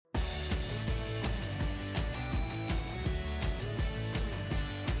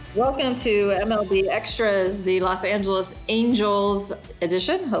Welcome to MLB Extras, the Los Angeles Angels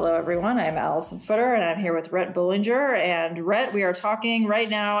edition. Hello, everyone. I'm Allison Footer, and I'm here with Rhett Bollinger. And Rhett, we are talking right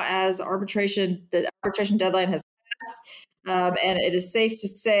now as the arbitration deadline has passed. And it is safe to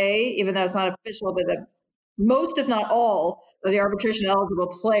say, even though it's not official, but that most, if not all, of the arbitration eligible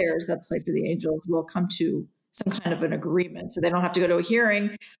players that play for the Angels will come to some kind of an agreement, so they don't have to go to a hearing.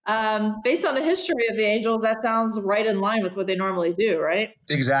 Based on the history of the Angels, that sounds right in line with what they normally do, right?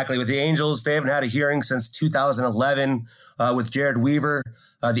 Exactly. With the Angels, they haven't had a hearing since 2011 with Jared Weaver.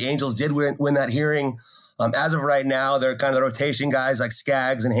 The Angels did win that hearing. As of right now, they're kind of the rotation guys like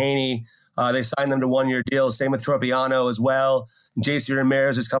Skaggs and Haney. They signed them to one-year deals. Same with Tropiano as well. JC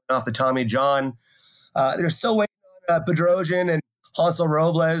Ramirez is coming off the Tommy John. They're still waiting on Bedrosian and Hansel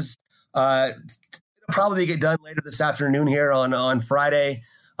Robles. Probably get done later this afternoon here on Friday.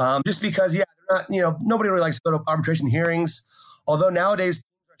 Just because, they're not, nobody really likes to go to arbitration hearings. Although nowadays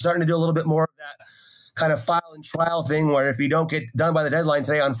they're starting to do a little bit more of that kind of file and trial thing where if you don't get done by the deadline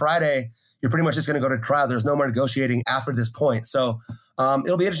today on Friday, you're pretty much just going to go to trial. There's no more negotiating after this point. So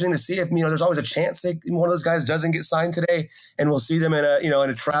it'll be interesting to see if, there's always a chance that one of those guys doesn't get signed today, and we'll see them in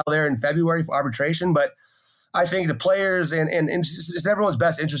a trial there in February for arbitration. But I think the players and it's everyone's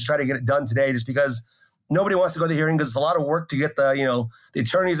best interest to try to get it done today, just because nobody wants to go to the hearing because it's a lot of work to get the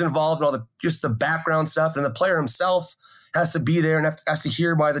attorneys involved and all the background stuff. And the player himself has to be there and has to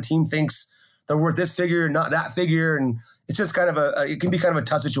hear why the team thinks they're worth this figure, not that figure. And it's just kind of it can be kind of a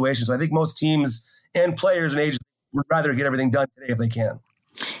tough situation. So I think most teams and players and agents would rather get everything done today if they can.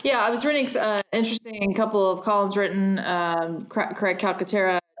 Yeah, I was reading an interesting couple of columns written, Craig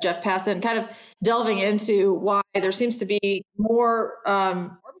Calcaterra, Jeff Passan, kind of delving into why there seems to be more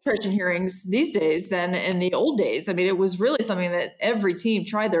arbitration hearings these days than in the old days. I mean, it was really something that every team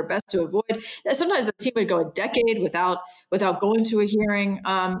tried their best to avoid. Sometimes a team would go a decade without going to a hearing.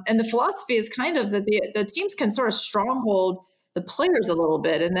 And the philosophy is kind of that the teams can sort of stronghold the players a little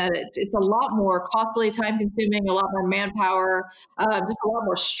bit, and that it's a lot more costly, time consuming, a lot more manpower, just a lot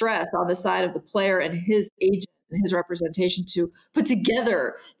more stress on the side of the player and his agent and his representation to put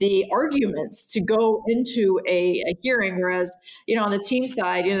together the arguments to go into a hearing. Whereas, on the team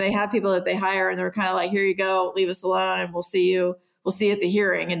side, they have people that they hire and they're kind of like, here you go, leave us alone and we'll see you at the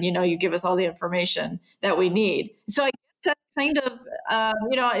hearing. And, you give us all the information that we need. So I guess that's kind of,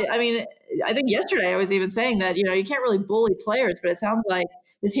 I think yesterday I was even saying that, you can't really bully players, but it sounds like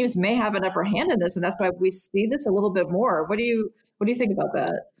the teams may have an upper hand in this. And that's why we see this a little bit more. What do you think about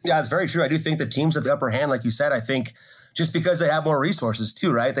that? Yeah, it's very true. I do think the teams have the upper hand, like you said. I think just because they have more resources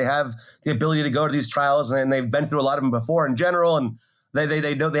too, right? They have the ability to go to these trials, and they've been through a lot of them before in general. And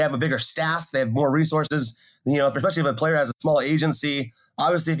they know they have a bigger staff. They have more resources. Especially if a player has a small agency.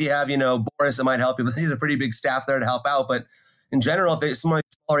 Obviously, if you have, Boris, it might help you. But he's a pretty big staff there to help out. But in general, if some of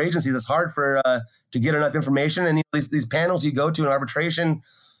smaller agencies, it's hard for to get enough information. And these panels you go to in arbitration,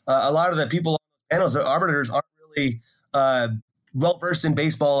 a lot of the people on the panels, the arbiters, aren't really well versed in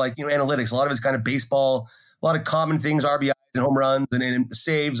baseball, like analytics. A lot of it's kind of baseball, a lot of common things, RBIs and home runs and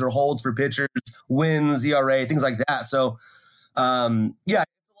saves or holds for pitchers, wins, ERA, things like that. So it's a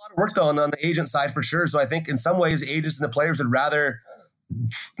lot of work though on the agent side for sure. So I think in some ways, agents and the players would rather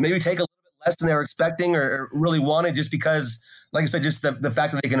maybe take a little bit less than they were expecting or really wanted, just because, like I said, just the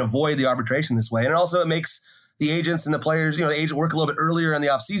fact that they can avoid the arbitration this way. And also it makes the agents and the players, the agent work a little bit earlier in the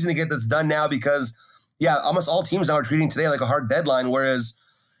offseason to get this done now, because almost all teams now are treating today like a hard deadline, whereas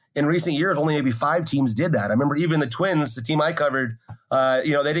in recent years, only maybe 5 teams did that. I remember even the Twins, the team I covered, they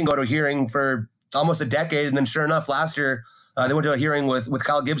didn't go to a hearing for almost a decade. And then sure enough, last year, they went to a hearing with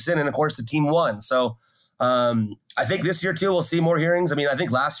Kyle Gibson, and of course the team won. So I think this year too, we'll see more hearings. I mean, I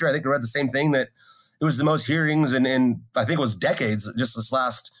think last year, I think I read the same thing, that it was the most hearings in I think it was decades, just this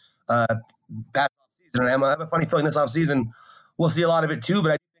last past offseason. And I have a funny feeling this offseason, we'll see a lot of it too, but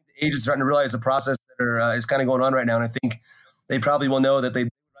I think the agents are starting to realize the process that is kind of going on right now. And I think they probably will know that they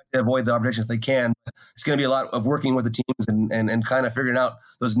like to avoid the arbitration if they can. But it's going to be a lot of working with the teams and kind of figuring out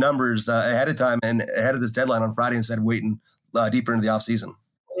those numbers ahead of time and ahead of this deadline on Friday, instead of waiting deeper into the offseason.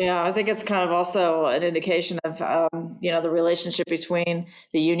 Yeah, I think it's kind of also an indication of, the relationship between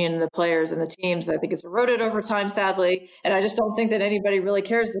the union and the players and the teams. I think it's eroded over time, sadly. And I just don't think that anybody really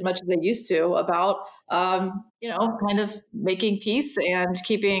cares as much as they used to about, kind of making peace and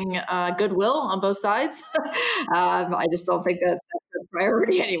keeping goodwill on both sides. I just don't think that that's a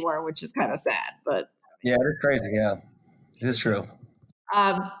priority anymore, which is kind of sad. But yeah, it is crazy. Yeah, it is true.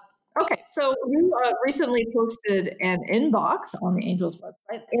 Okay, so you recently posted an inbox on the Angels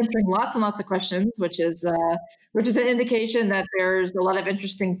website, answering lots and lots of questions, which is an indication that there's a lot of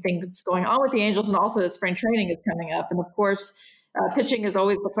interesting things going on with the Angels, and also that spring training is coming up. And of course, Pitching is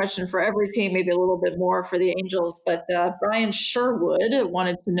always the question for every team, maybe a little bit more for the Angels. But Brian Sherwood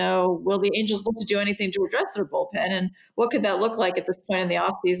wanted to know, will the Angels look to do anything to address their bullpen? And what could that look like at this point in the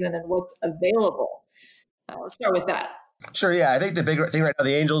offseason and what's available? Let's start with that. Sure, yeah. I think the big thing right now,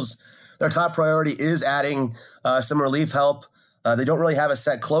 the Angels, their top priority is adding some relief help. They don't really have a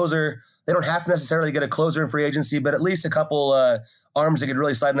set closer. They don't have to necessarily get a closer in free agency, but at least a couple arms that could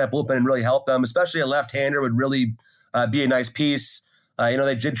really slide in that bullpen and really help them, especially a left-hander would really be a nice piece.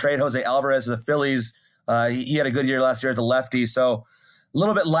 They did trade Jose Alvarez to the Phillies. He had a good year last year as a lefty, so a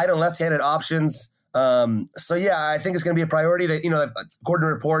little bit light on left-handed options. I think it's going to be a priority that, according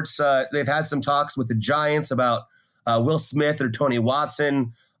to reports, they've had some talks with the Giants about Will Smith or Tony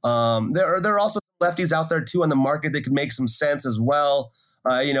Watson. There are also lefties out there too on the market that could make some sense as well.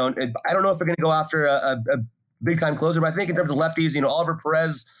 I don't know if they're going to go after a big time closer, but I think in terms of lefties, Oliver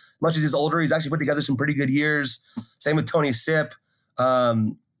Perez, much as he's older, he's actually put together some pretty good years. Same with Tony Sipp.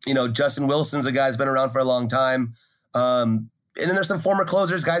 Justin Wilson's a guy who's been around for a long time. And then there's some former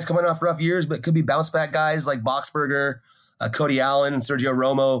closers, guys coming off rough years, but could be bounce back guys like Boxberger, Cody Allen, and Sergio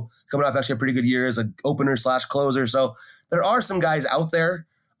Romo coming off actually a pretty good year as an opener / closer. So there are some guys out there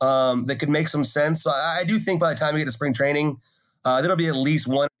that could make some sense. So I do think by the time we get to spring training, there'll be at least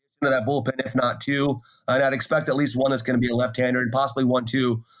one of that bullpen, if not two. And I'd expect at least one that's going to be a left-hander and possibly 1-2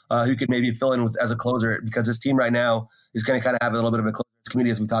 who could maybe fill in as a closer, because this team right now is going to kind of have a little bit of a closers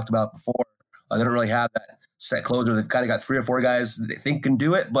committee, as we talked about before. They don't really have that set closer. They've kind of got 3 or 4 guys that they think can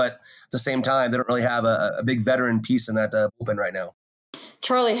do it, but at the same time, they don't really have a big veteran piece in that bullpen right now.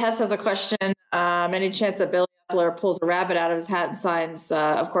 Charlie Hess has a question. Any chance that Billy Epler pulls a rabbit out of his hat and signs,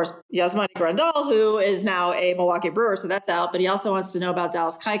 of course, Yasmani Grandal, who is now a Milwaukee Brewer, so that's out. But he also wants to know about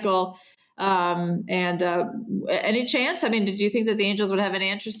Dallas Keuchel. Any chance? I mean, did you think that the Angels would have any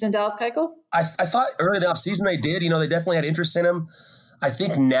interest in Dallas Keuchel? I thought early in the offseason they did. They definitely had interest in him. I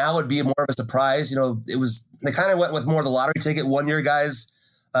think now it'd be more of a surprise. They kind of went with more of the lottery ticket 1-year guys,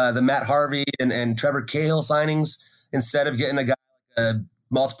 the Matt Harvey and Trevor Cahill signings, instead of getting a guy like a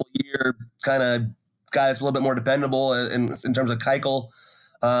multiple year kind of guy that's a little bit more dependable in terms of Keuchel.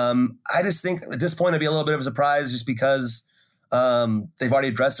 I just think at this point it'd be a little bit of a surprise just because they've already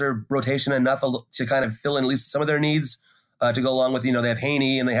addressed their rotation enough to kind of fill in at least some of their needs to go along with, they have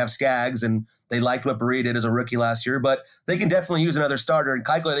Haney and they have Skaggs, and they liked what Barria did as a rookie last year, but they can definitely use another starter. And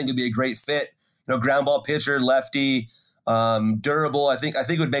Keuchel, I think, would be a great fit. Ground ball pitcher, lefty, durable. I think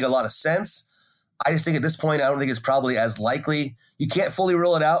it would make a lot of sense. I just think at this point, I don't think it's probably as likely. You can't fully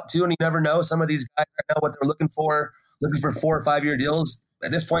rule it out too, and you never know. Some of these guys right now, what they're looking for 4 or 5 year deals.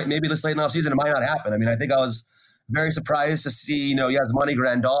 At this point, maybe this late in the offseason, it might not happen. I mean, I think I was very surprised to see, Yasmani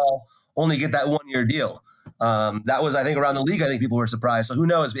Grandal only get that 1-year deal. That was, I think, around the league, I think people were surprised. So who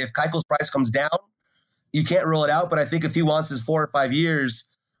knows? If Keuchel's price comes down, you can't rule it out. But I think if he wants his 4 or 5 years,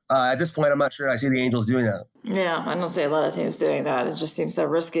 at this point, I'm not sure I see the Angels doing that. Yeah, I don't see a lot of teams doing that. It just seems so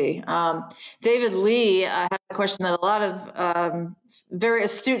risky. David Lee has a question that a lot of very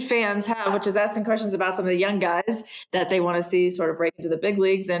astute fans have, which is asking questions about some of the young guys that they want to see sort of break into the big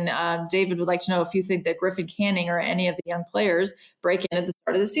leagues. And David would like to know if you think that Griffin Canning or any of the young players break in at the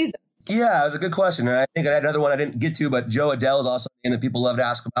start of the season. Yeah, it was a good question. And I think I had another one I didn't get to, but Joe Adell is also a name that people love to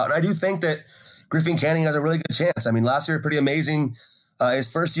ask about. And I do think that Griffin Canning has a really good chance. I mean, last year, pretty amazing.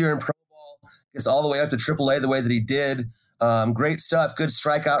 His first year in pro ball, gets all the way up to AAA the way that he did. Great stuff, good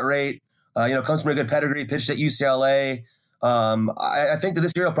strikeout rate. Comes from a good pedigree, pitched at UCLA. I think that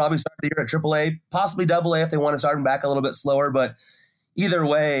this year he'll probably start the year at AAA, possibly AA if they want to start him back a little bit slower. But either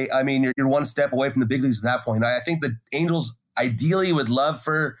way, I mean, you're one step away from the big leagues at that point. I think the Angels ideally would love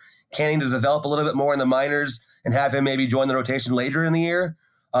for Canning to develop a little bit more in the minors and have him maybe join the rotation later in the year.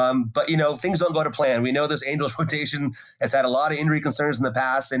 But things don't go to plan. We know this Angels rotation has had a lot of injury concerns in the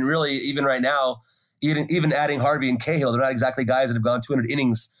past, and really even right now, even adding Harvey and Cahill, they're not exactly guys that have gone 200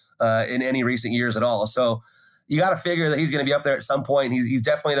 innings in any recent years at all. So you got to figure that he's going to be up there at some point. He's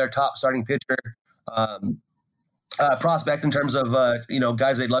definitely their top starting pitcher prospect in terms of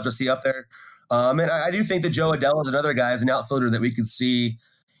guys they'd love to see up there. And I do think that Joe Adell is another guy as an outfielder that we could see,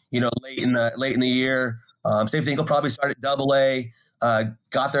 late in the year. Same thing. He'll probably start at AA.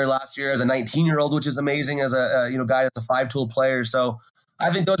 Got there last year as a 19-year-old, which is amazing as a guy that's a 5-tool player. So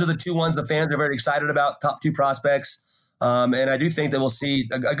I think those are the two ones the fans are very excited about, top 2 prospects. And I do think that we'll see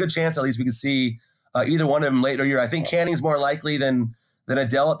a good chance, at least we could see either one of them later year. I think Canning's more likely than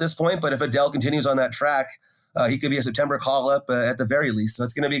Adell at this point, but if Adell continues on that track, he could be a September call-up at the very least. So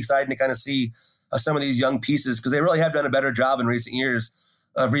it's going to be exciting to kind of see some of these young pieces, because they really have done a better job in recent years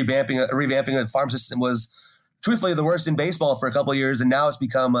of revamping the farm system. Was truthfully the worst in baseball for a couple of years, and now it's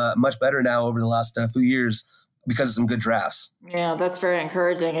become much better now over the last few years because of some good drafts. Yeah, that's very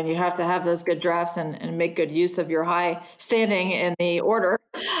encouraging. And you have to have those good drafts and make good use of your high standing in the order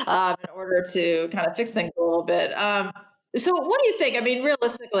in order to kind of fix things a little bit. So what do you think? I mean,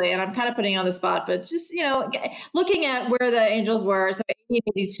 realistically, and I'm kind of putting you on the spot, but just, looking at where the Angels were, so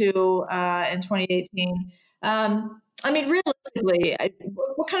 82 in 2018. I mean, realistically,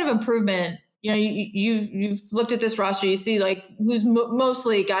 what kind of improvement, you've looked at this roster, you see like who's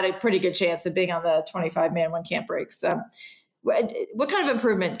mostly got a pretty good chance of being on the 25-man when camp breaks. What kind of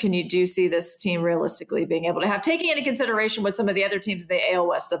improvement can you see this team realistically being able to have, taking into consideration what some of the other teams in the AL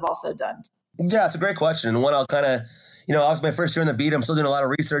West have also done? Yeah, it's a great question. And one I'll kind of, obviously my first year in the beat, I'm still doing a lot of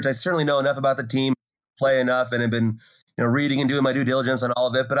research. I certainly know enough about the team, play enough, and have been, reading and doing my due diligence on all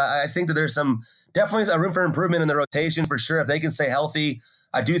of it. But I think that there's definitely a room for improvement in the rotation for sure. If they can stay healthy,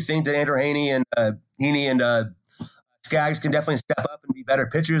 I do think that Andrew Heaney and Skaggs can definitely step up and be better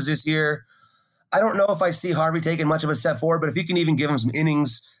pitchers this year. I don't know if I see Harvey taking much of a step forward, but if you can even give him some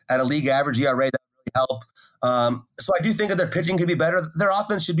innings at a league average ERA, that would really help. So I do think that their pitching could be better. Their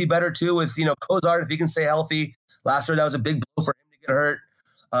offense should be better too with, Cozart, if he can stay healthy. Last year, that was a big blow for him to get hurt.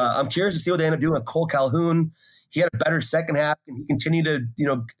 I'm curious to see what they end up doing with Cole Calhoun. He had a better second half. Can he continue to,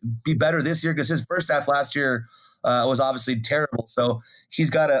 be better this year? Because his first half last year was obviously terrible. So he's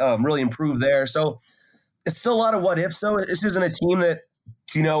got to really improve there. So it's still a lot of what ifs. So this isn't a team that,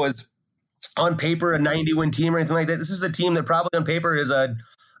 is on paper a 90-win team or anything like that. This is a team that probably on paper is a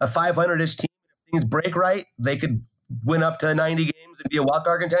 500-ish team. If things break right, they could win up to 90 games and be a wild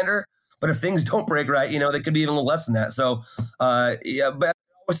card contender. But if things don't break right, they could be even a little less than that. So, but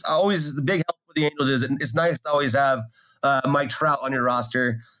always the big help for the Angels is it's nice to always have Mike Trout on your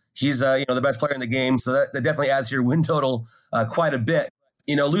roster. He's, the best player in the game. So that definitely adds to your win total quite a bit.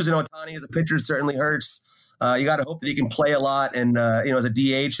 Losing Ohtani as a pitcher certainly hurts. You got to hope that he can play a lot and, as a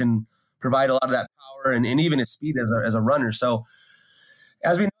DH and provide a lot of that power and even his speed as a runner. So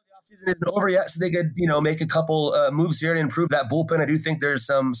as we know, the offseason isn't over yet, so they could, make a couple moves here to improve that bullpen. I do think there's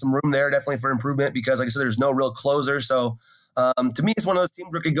some room there definitely for improvement because, like I said, there's no real closer. So to me, it's one of those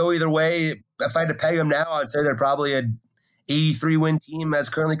teams where it could go either way. If I had to peg them now, I'd say they're probably an 83-win team as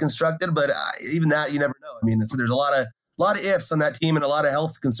currently constructed, but even that, you never know. I mean, there's a lot of ifs on that team and a lot of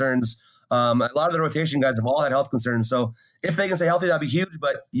health concerns. A lot of the rotation guys have all had health concerns. So if they can stay healthy, that'd be huge,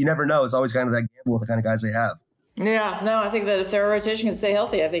 but you never know. It's always kind of that gamble with the kind of guys they have. Yeah, no, I think that if their rotation can stay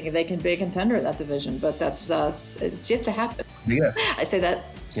healthy, I think they can be a contender in that division, but that's it's yet to happen. Yeah. I say that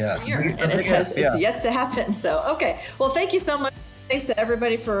here, and it's yet to happen. So, okay. Well, thank you so much. Thanks to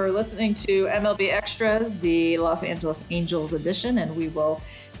everybody for listening to MLB Extras, the Los Angeles Angels edition, and we will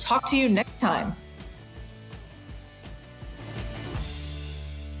talk to you next time.